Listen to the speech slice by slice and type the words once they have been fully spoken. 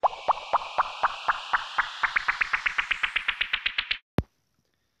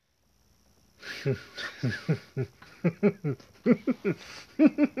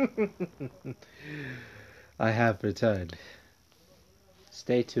I have returned.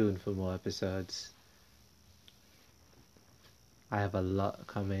 Stay tuned for more episodes. I have a lot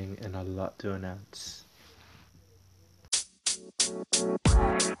coming and a lot to announce.